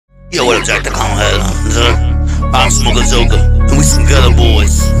Yo, what up, Jack the Clown Head? I'm Smoka Joka, and we some gutter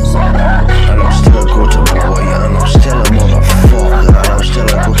boys. And I'm still a gutter boy, and I'm still a motherfucker. And I'm still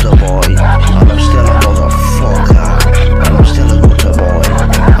a gutter boy, and I'm still a motherfucker. And I'm still a gutter boy,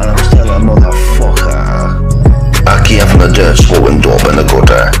 and I'm still a motherfucker. I came from the dirt, smoking dope in the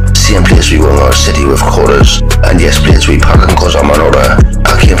gutter. Same place we were in our city with quarters. And yes, place we packing cause I'm another.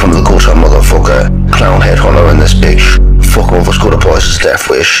 I came from the gutter, motherfucker. Clown head hunter in this bitch. Fuck over gutter boys is death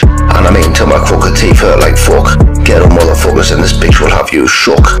wish. And I'm eating till my crooked teeth hurt like fuck. Ghetto motherfuckers in this bitch will have you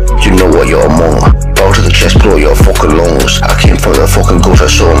shook. You know what you're among. Bow to the chest, blow your fucking lungs. I came from the fucking gutter,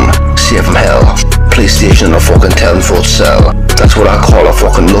 son. Saved from hell. PlayStation in a fucking 10-foot cell. That's what I call a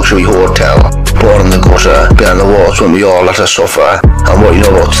fucking luxury hotel. Born in the gutter, behind the walls when we all had to suffer. And what you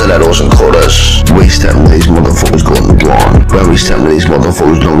know about stilettos and cutters. We step with these motherfuckers going to gone. When we step with these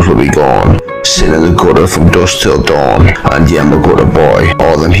motherfuckers, lungs will be gone. Sitting in the gutter from dusk till dawn. And yeah, I'm a gutter boy.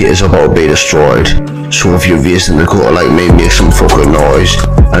 All them haters about be destroyed. So if you're raised in the gutter like me, make some fucking noise.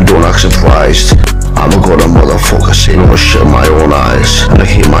 And don't act surprised. I'm a gutter motherfucker, see no shit in my own eyes. And I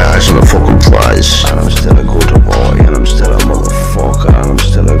keep my eyes on the fucking prize. And I'm still a gutter boy, and I'm still a motherfucker. And I'm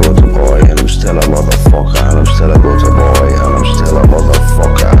still a gutter boy, and I'm still a motherfucker. And I'm still a gutter boy, and I'm still a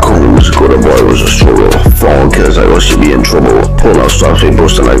motherfucker. Coming as a gutter boy was a struggle. Falling kids like us, you be in trouble. Pulling out stops, we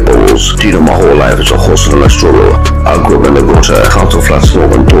busting like bubbles. Do you know my whole life is a hustle and a struggle. I grew up in the gutter, council flat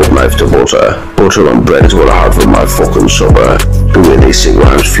smoking dope knife to butter. Butter and bread is what I had for my fucking supper. The way they sing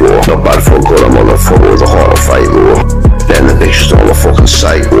rhymes floor, not bad for a gutter motherfucker with a heart of fight though. Then the bitches all a fucking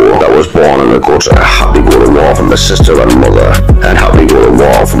psycho that was born in the gutter. Happy go to war from the sister and mother, and happy go to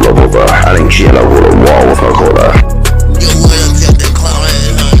war from the brother. And in jail I go to war with my gutter. Yo, what up, Jack the Clown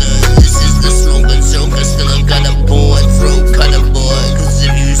Head? This is the Smoka Joka, still a gutter boy, throat cutter boy. Cause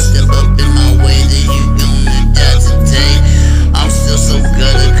if you step up in my way, then you gonna die today. I'm still so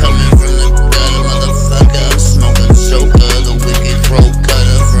gutter, coming from the gutter, motherfucker. I'm Smoka Joka, the wicked throat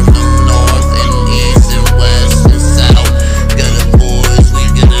cutter from the north and east and west and south. Gutter boys, we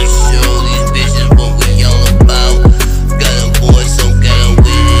gonna show these bitches what we all about. Gutter boys, so gutter with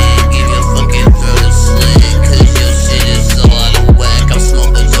it, give your fucking throat a slit, cause your shit is so out of whack. I'm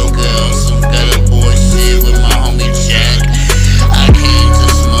Smoka Joka on some gutter boy shit with my homie Jack. I came to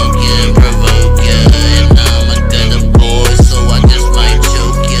smoke ya and provoke ya, and I'm a gutter boy, so I just might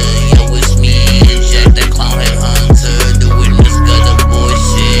choke ya. Yo, it's me and Jack, that clown head hunter, doing this gutter boy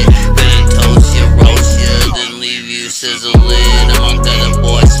shit. Gonna toast ya, roast ya, then leave you sizzling. I'm a gutter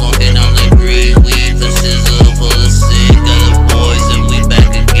boy smoking on the green weed for sizzle full of sick. Gutter boys, and we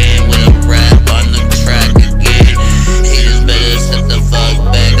back again with a rap on the track again. Haters better step the fuck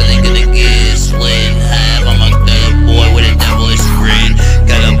back, or they gonna get split in half. I'm a gutter boy with a devilish grin.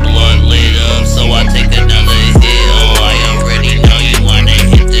 Got a blood lit up, so I take another hit. Oh, I already know you wanna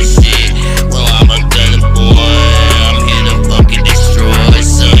hit the shit. Well, I'm a gutter boy, I'm here to fucking destroy.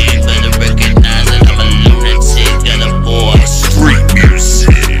 So you better recognize that I'm a lunatic. Gutter boy, street music.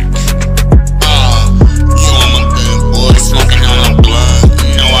 Yo, I'm a gutter boy, smoking on a blunt.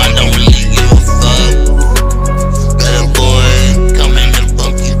 No, I don't really give a fuck. Gutter boy, coming to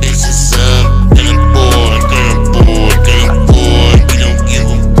fuck you bitches up. Gutter boy, gutter boy, gutter boy. We don't give a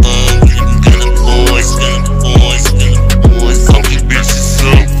fuck. Gutter boys, gutter boys, gutter boys. Fuck you bitches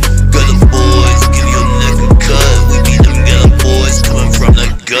up. Gutter boys, give your neck a cut. We be them gutter boys coming from the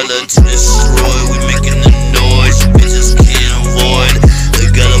gutter to destroy. We making the noise you bitches can't avoid. The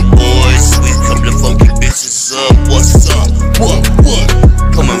gutter boys, we come to fuck you bitches up. What's up? What?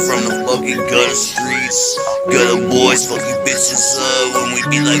 Coming from the fucking gutter streets. Gutter boys, fuck you bitches up when we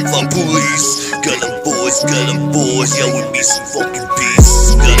be like fuck police. Gutter boys, yeah, we be some fucking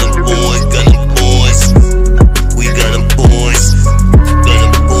beasts. Gutter boys, we gutter boys.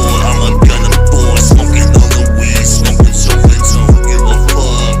 Gutter boy, I'm a gutter boy, smoking all the weed, smoking so good, don't give a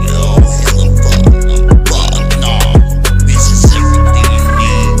fuck. Yo, hell a fuck, no. Bitch is everything you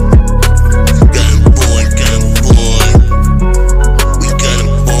need. Gutter boy, we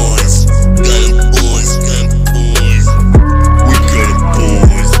gutter boys. Gutter boys, we gutter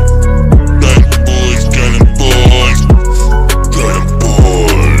boys. Gutter boys, gutter boys. Gutter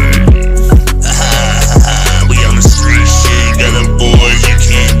boys. We on the street shit. Gutter boys, you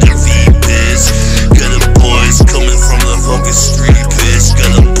can't defeat this. Gutter boys coming from the fucking street, bitch.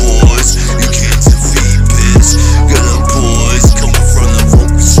 Gutter boys, you can't defeat this. Gutter boys coming from the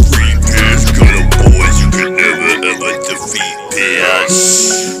fucking street, bitch. Gutter boys, you can never defeat, bitch.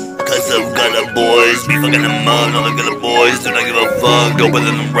 Cause them gutter boys be fucking them up. All the gutter boys do not give a fuck. Doper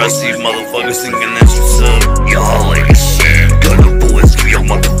than them rusty motherfuckers singing extra up. Yo, holy shit. Gutter boys, give your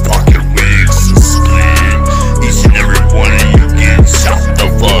motherfucking wigs a split. Each and every one of you get shot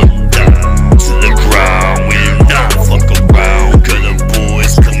the fuck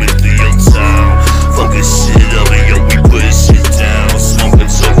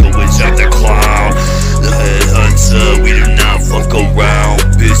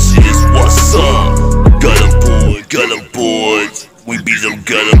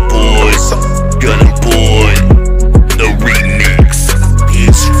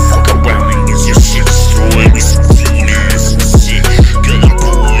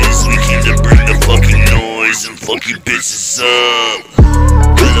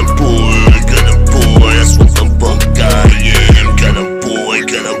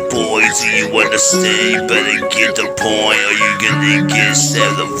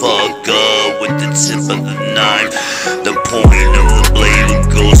stand the fuck up with the tip of the knife. The point of the blade will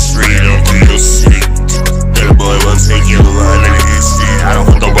go straight up real sick. That boy will take your life in an instant. I don't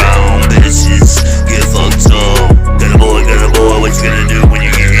fuck around, bitches get fucked up. Got a boy, what you gonna do when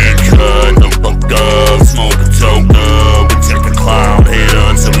you get cut? The fuck up, Smoka Joka. We check the clown head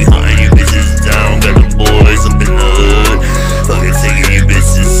up, so we hunting you bitches down. Got the boys up in the hood, fucking taking you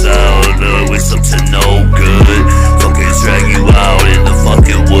bitches out with something no good. Fucking drag you out in the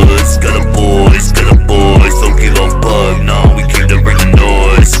fucking woods. Got the boys, don't give a fuck, no, we keep to bring the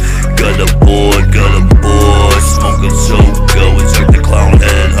noise. Got a boy, Smoka Joka. We check the clown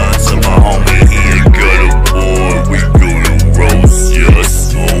head hunt, so my homie, he ain't got a boy. We gonna roast ya,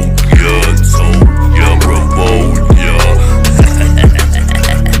 smoke ya, toke ya, promote ya.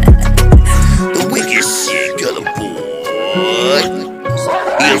 The wicked shit, got a boy.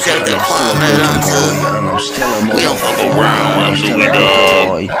 You check the clown head hunt, we don't fuck around, I'm doing it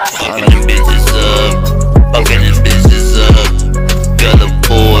up. Fucking them bitches up, fucking them bitches up. Got a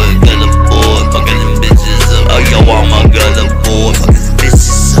boy, fucking them bitches up. Oh yo, got a boy, fucking them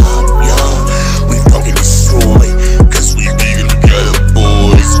bitches up, yo. We fucking destroy, cause we beat them. Got a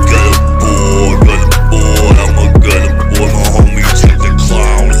boy, I'm a boy. My homie check the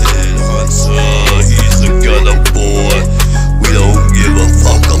clown head hunter, he's a got a boy. We don't give a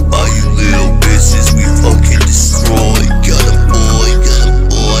fuck about you little bitches, we fucking destroy. Got a boy,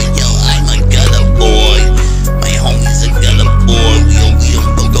 yo, I'm a got a boy. My homies a got a boy, we don't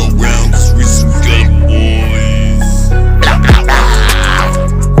fuck around, cause we some got boys. Blah, blah, blah.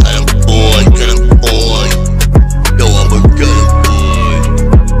 Got a boy, yo, I'm a got a boy.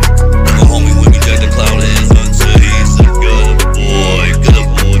 My homie with me, Jack the Clown head hunter, he's a got a boy.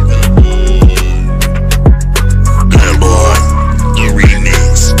 Got a boy, the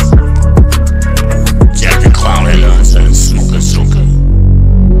remix. Jack the Clown head hunter, Smoka Joka.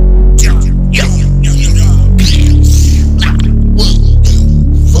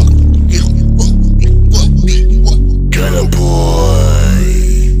 Got a boy,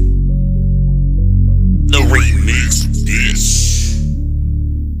 the remix, bitch.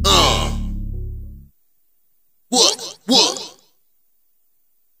 What?